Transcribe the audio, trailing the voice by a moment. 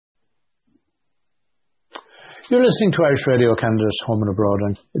You're listening to Irish Radio Canada's Home and Abroad,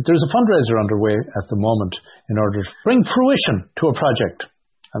 and there's a fundraiser underway at the moment in order to bring fruition to a project.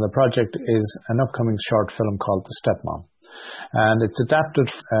 And the project is an upcoming short film called The Stepmom. And it's adapted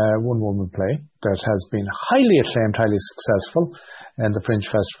one-woman play that has been highly acclaimed, highly successful in the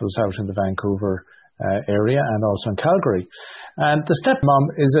Fringe Festivals out in the Vancouver area and also in Calgary. And The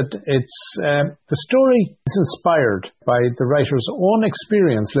Stepmom the story is inspired by the writer's own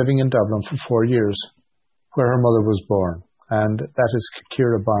experience living in Dublin for 4 years, where her mother was born. And that is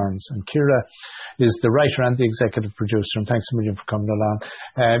Keara Barnes. And Keara is the writer and the executive producer. And thanks a million for coming along.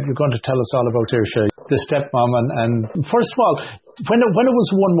 You're going to tell us all about The Stepmom. And first of all, when it was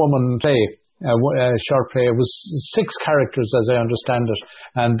one woman play, a short play, it was 6 characters as I understand it.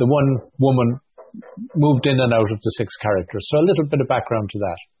 And the one woman moved in and out of the 6 characters. So a little bit of background to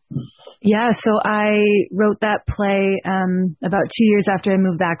that. Yeah, so I wrote that play about 2 years after I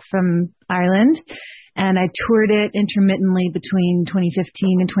moved back from Ireland. And I toured it intermittently between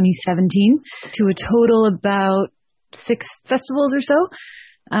 2015 and 2017 to a total about 6 festivals or so.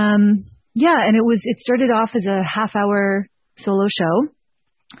 And it started off as a half-hour solo show.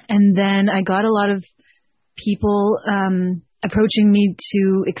 And then I got a lot of people approaching me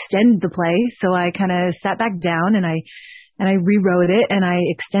to extend the play. So I kind of sat back down and I rewrote it and I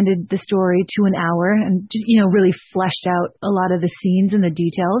extended the story to an hour and just, really fleshed out a lot of the scenes and the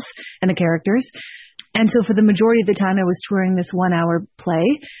details and the characters. And so for the majority of the time I was touring this 1 hour play.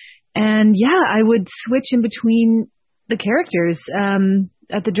 And I would switch in between the characters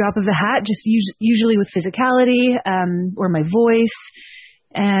at the drop of a hat, just usually with physicality or my voice.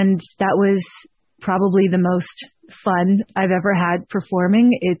 And that was probably the most fun I've ever had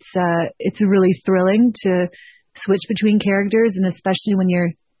performing. It's really thrilling to switch between characters, and especially when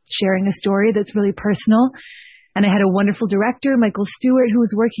you're sharing a story that's really personal. And I had a wonderful director, Michael Stewart, who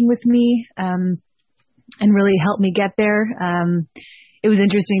was working with me and really helped me get there. It was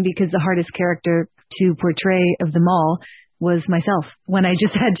interesting because the hardest character to portray of them all was myself, when I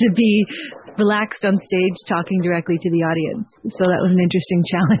just had to be relaxed on stage talking directly to the audience. So that was an interesting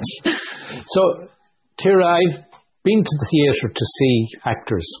challenge. So, Keara, I've been to the theatre to see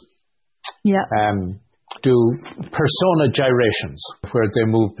actors do persona gyrations where they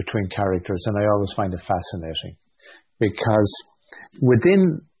move between characters, and I always find it fascinating because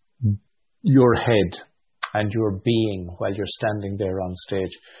within your head and your being while you're standing there on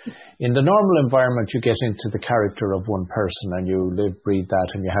stage, in the normal environment you get into the character of one person and you live, breathe that,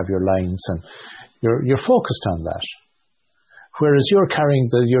 and you have your lines and you're focused on that. Whereas you're carrying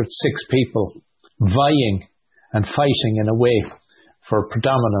your 6 people vying and fighting in a way for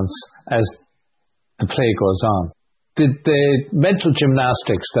predominance as the play goes on. The mental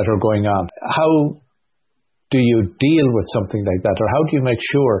gymnastics that are going on, how do you deal with something like that? Or how do you make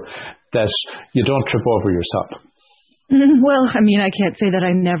sure that you don't trip over yourself? Well, I can't say that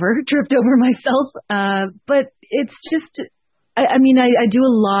I never tripped over myself, but it's just, I do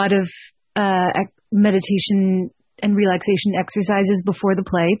a lot of meditation and relaxation exercises before the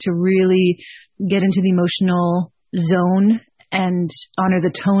play to really get into the emotional zone and honor the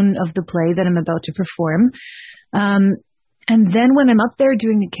tone of the play that I'm about to perform. And then when I'm up there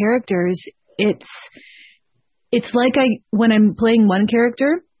doing the characters, it's like when I'm playing one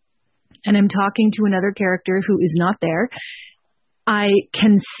character and I'm talking to another character who is not there, I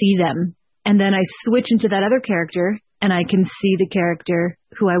can see them. And then I switch into that other character and I can see the character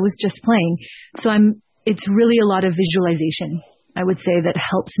who I was just playing. So it's really a lot of visualization, I would say, that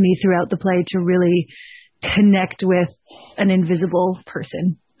helps me throughout the play to really connect with an invisible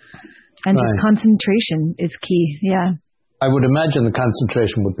person. And just concentration is key. Yeah. I would imagine the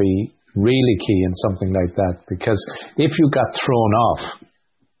concentration would be really key in something like that, because if you got thrown off,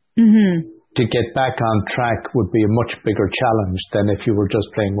 to get back on track would be a much bigger challenge than if you were just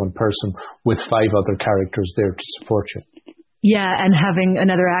playing one person with 5 other characters there to support you. Yeah, and having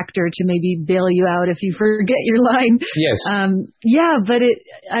another actor to maybe bail you out if you forget your line. Yes. But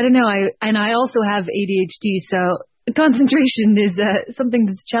I don't know. I also have ADHD, so concentration is something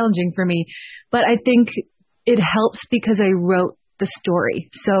that's challenging for me. But I think it helps because I wrote the story.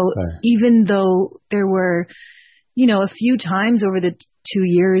 So even though there were, a few times over the 2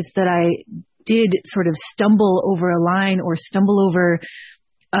 years that I did sort of stumble over a line or stumble over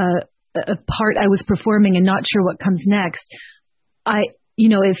a part I was performing and not sure what comes next,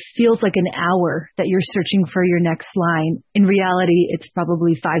 it feels like an hour that you're searching for your next line. In reality, it's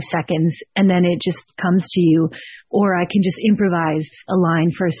probably 5 seconds and then it just comes to you, or I can just improvise a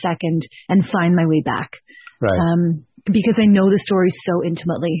line for a second and find my way back. Right. Because I know the story so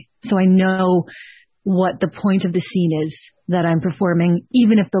intimately. So I know what the point of the scene is that I'm performing,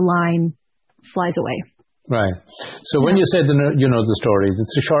 even if the line flies away. Right. So when you said, you know the story,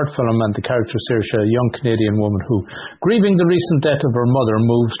 it's a short film and the character Saoirse, a young Canadian woman who, grieving the recent death of her mother,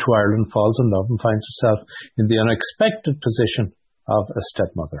 moves to Ireland, falls in love and finds herself in the unexpected position of a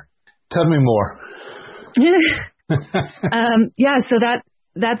stepmother. Tell me more. So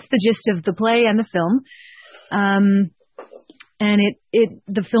that's the gist of the play and the film. And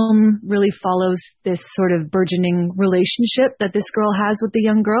the film really follows this sort of burgeoning relationship that this girl has with the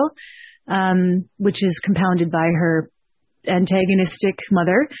young girl, which is compounded by her antagonistic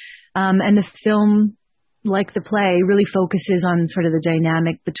mother. And the film, like the play, really focuses on sort of the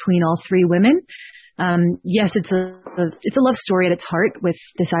dynamic between all three women. Yes, it's a love story at its heart with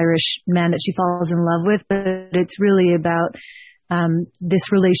this Irish man that she falls in love with, but it's really about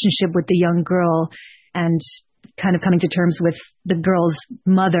this relationship with the young girl and kind of coming to terms with the girl's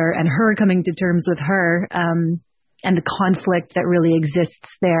mother and her coming to terms with her, and the conflict that really exists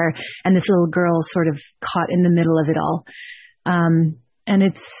there, and this little girl sort of caught in the middle of it all. And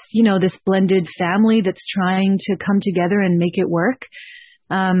it's, you know, this blended family that's trying to come together and make it work.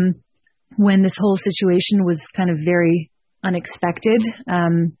 When this whole situation was kind of very unexpected,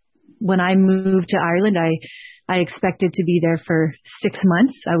 when I moved to Ireland, I expected to be there for 6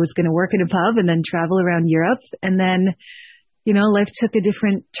 months. I was going to work in a pub and then travel around Europe. And then, you know, life took a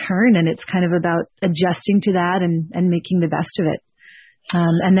different turn, and it's kind of about adjusting to that and making the best of it.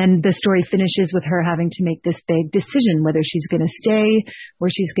 And then the story finishes with her having to make this big decision, whether she's going to stay or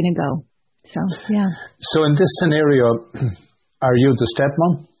she's going to go. So, yeah. So in this scenario, are you the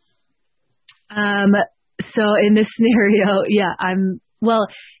stepmom? So in this scenario,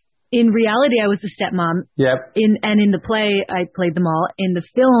 in reality, I was the stepmom. Yep. In the play, I played them all. In the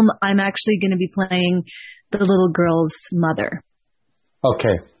film, I'm actually going to be playing the little girl's mother.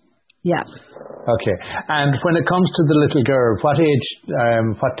 Okay. Yeah. Okay. And when it comes to the little girl, what age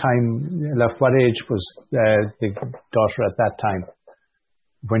was the daughter at that time?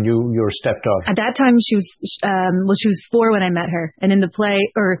 When your stepdaughter? At that time, she was 4 when I met her. And in the play,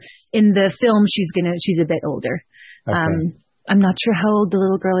 or in the film, she's a bit older. Okay. I'm not sure how old the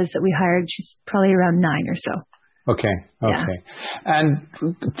little girl is that we hired. She's probably around 9 or so. Okay. Yeah. And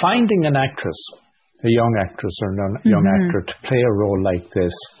finding an actress, a young actress or young actor to play a role like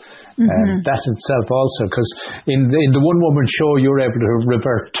this, that itself also, because in the one-woman show, you're able to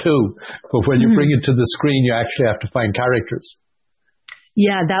revert to, but when you bring it to the screen, you actually have to find characters.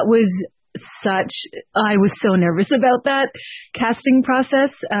 Yeah, that was I was so nervous about that casting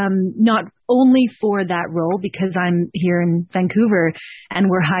process, not only for that role, because I'm here in Vancouver and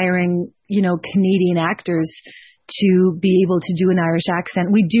we're hiring, you know, Canadian actors to be able to do an Irish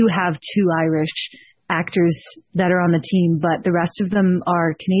accent. We do have 2 Irish actors that are on the team, but the rest of them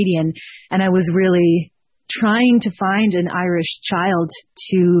are Canadian. And I was really trying to find an Irish child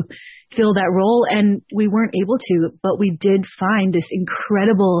to fill that role, and we weren't able to, but we did find this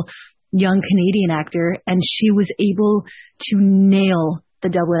incredible young Canadian actor, and she was able to nail the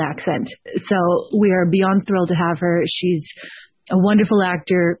Dublin accent. So we are beyond thrilled to have her. She's a wonderful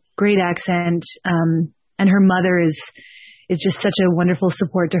actor, great accent, and her mother is just such a wonderful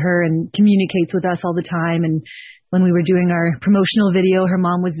support to her and communicates with us all the time. And when we were doing our promotional video, her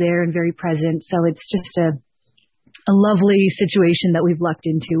mom was there and very present. So it's just a lovely situation that we've lucked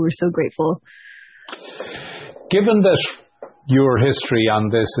into. We're so grateful. Given that your history on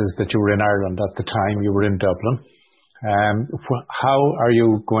this is that you were in Ireland at the time, you were in Dublin, how are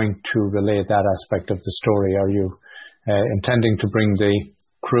you going to relay that aspect of the story? Are you intending to bring the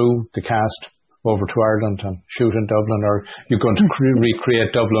crew, the cast, over to Ireland and shoot in Dublin, or are you going to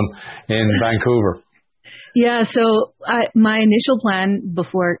recreate Dublin in Vancouver? Yeah, so my initial plan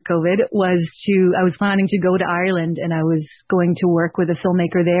before COVID was I was planning to go to Ireland, and I was going to work with a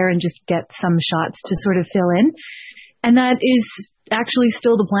filmmaker there and just get some shots to sort of fill in. And that is actually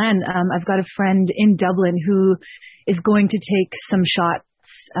still the plan. I've got a friend in Dublin who is going to take some shots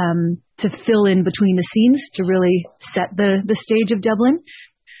to fill in between the scenes to really set the stage of Dublin.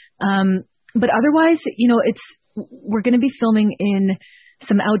 But otherwise, you know, we're going to be filming in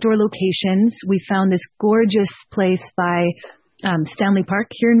some outdoor locations. We found this gorgeous place by Stanley Park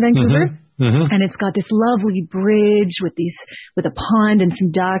here in Vancouver. And it's got this lovely bridge with a pond and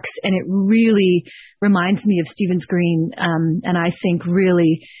some ducks, and it really reminds me of Stephen's Green, and I think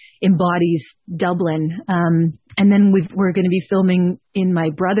really embodies Dublin. And then we're going to be filming in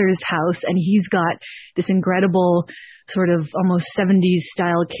my brother's house, and he's got this incredible sort of almost 70s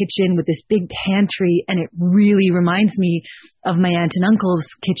style kitchen with this big pantry, and it really reminds me of my aunt and uncle's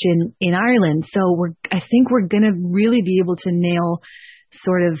kitchen in Ireland. So I think we're going to really be able to nail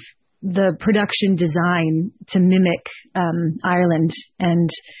sort of the production design to mimic Ireland. And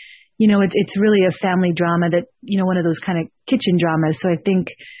it's really a family drama that, one of those kind of kitchen dramas. So I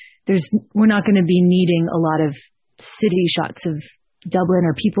think we're not going to be needing a lot of city shots of Dublin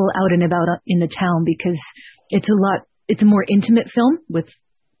or people out and about in the town, because it's a more intimate film with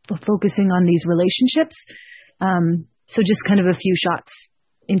focusing on these relationships. So just kind of a few shots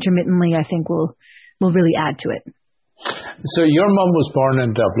intermittently, I think will really add to it. So your mum was born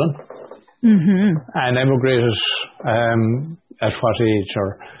in Dublin and emigrated at what age,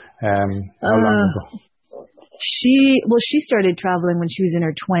 or how long ago? She started traveling when she was in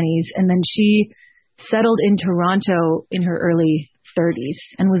her 20s, and then she settled in Toronto in her early 30s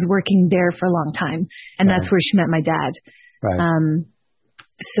and was working there for a long time. And that's where she met my dad. Right.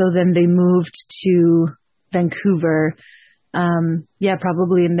 So then they moved to Vancouver,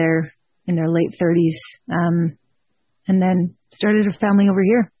 probably in their late 30s, and then started a family over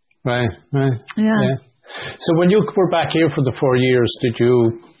here. Right. Yeah. So when you were back here for the 4 years, did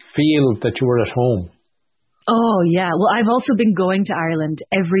you feel that you were at home? Oh, yeah. Well, I've also been going to Ireland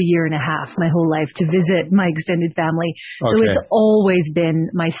every year and a half my whole life to visit my extended family. So it's always been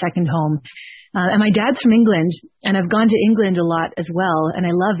my second home. And my dad's from England, and I've gone to England a lot as well, and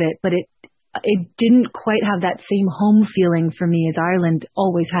I love it. But it didn't quite have that same home feeling for me as Ireland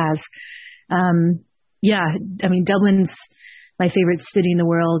always has. Dublin's my favorite city in the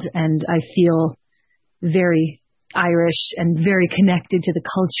world, and I feel very Irish and very connected to the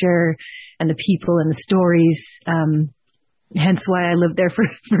culture and the people and the stories. Hence why I lived there for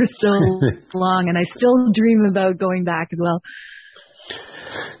so long, and I still dream about going back as well.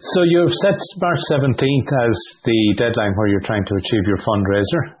 So you've set March 17th as the deadline where you're trying to achieve your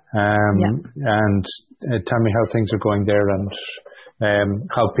fundraiser. And tell me how things are going there and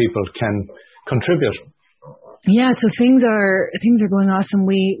how people can contribute. Yeah, so things are going awesome.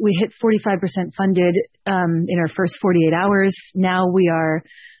 We hit 45% funded in our first 48 hours. Now we are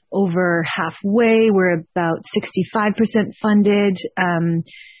over halfway. We're about 65% funded,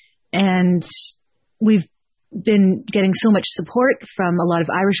 and we've been getting so much support from a lot of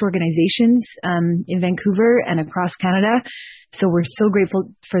Irish organizations in Vancouver and across Canada. So we're so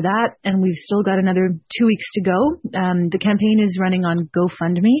grateful for that. And we've still got another 2 weeks to go. The campaign is running on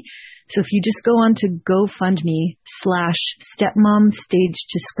GoFundMe. So if you just go on to GoFundMe/Stepmom Stage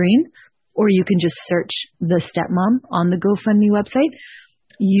to Screen, or you can just search the Stepmom on the GoFundMe website,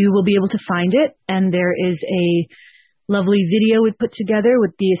 you will be able to find it. And there is a lovely video we put together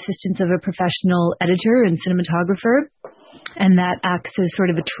with the assistance of a professional editor and cinematographer. And that acts as sort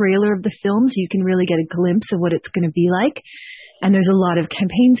of a trailer of the film, so you can really get a glimpse of what it's going to be like. And there's a lot of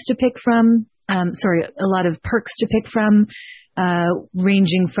campaigns to pick from, a lot of perks to pick from,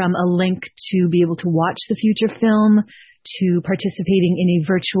 ranging from a link to be able to watch the future film, to participating in a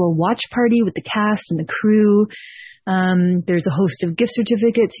virtual watch party with the cast and the crew. There's a host of gift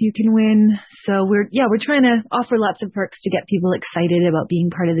certificates you can win. So we're trying to offer lots of perks to get people excited about being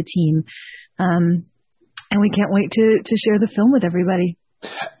part of the team. And we can't wait to share the film with everybody.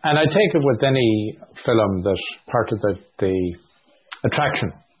 And I take it with any film that part of the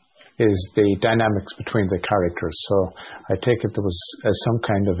attraction is the dynamics between the characters. So I take it there was some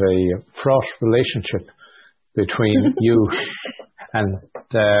kind of a fraught relationship between you and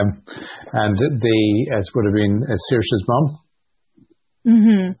as would have been Saoirse's mum.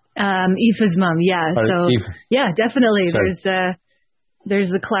 Aoife's mum, yeah. So yeah, definitely. Sorry. There's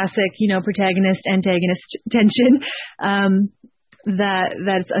the classic, protagonist antagonist tension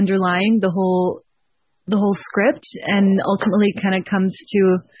that's underlying the whole script, and ultimately kind of comes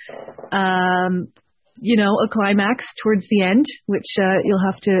to a climax towards the end, which you'll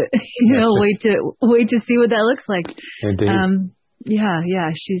have to wait to see what that looks like. Indeed.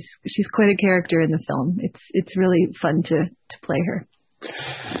 Yeah, she's quite a character in the film. It's really fun to play her.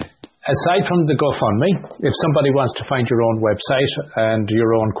 Aside from the GoFundMe, if somebody wants to find your own website and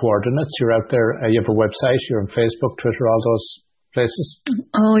your own coordinates, you're out there, you have a website, you're on Facebook, Twitter, all those places?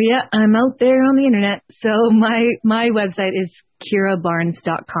 Oh yeah, I'm out there on the internet. So my website is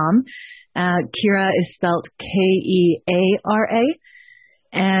kearabarnes.com. Keara is spelled Keara,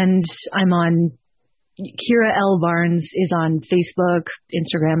 and I'm on Keara L. Barnes is on Facebook,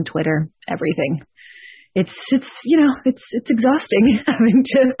 Instagram, Twitter, everything. It's exhausting having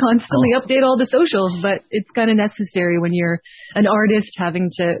to constantly update all the socials, but it's kind of necessary when you're an artist having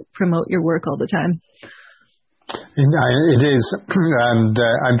to promote your work all the time. It is, and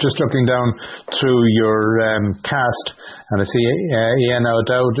I'm just looking down through your cast, and I see Ian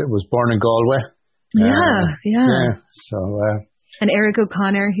O'Dowd was born in Galway. Yeah. So And Eric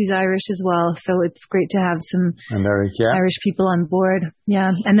O'Connor, he's Irish as well. So it's great to have some Irish people on board.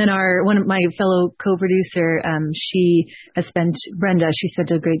 Yeah. And then one of my fellow co-producer, Brenda, she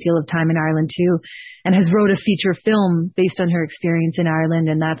spent a great deal of time in Ireland too, and has wrote a feature film based on her experience in Ireland.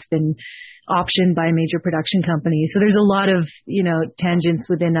 And that's been optioned by a major production company. So there's a lot of, tangents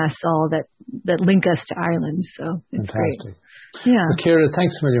within us all that link us to Ireland. So it's fantastic. Great. Yeah. Well, Keara,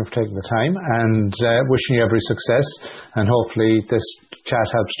 thanks a million for taking the time, and wishing you every success. And hopefully this chat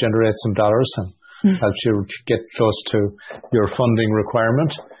helps generate some dollars and helps you get close to your funding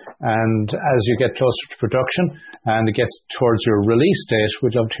requirement. And as you get closer to production and it gets towards your release date,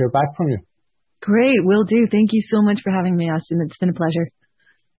 we'd love to hear back from you. Great. Will do. Thank you so much for having me, Austin. It's been a pleasure.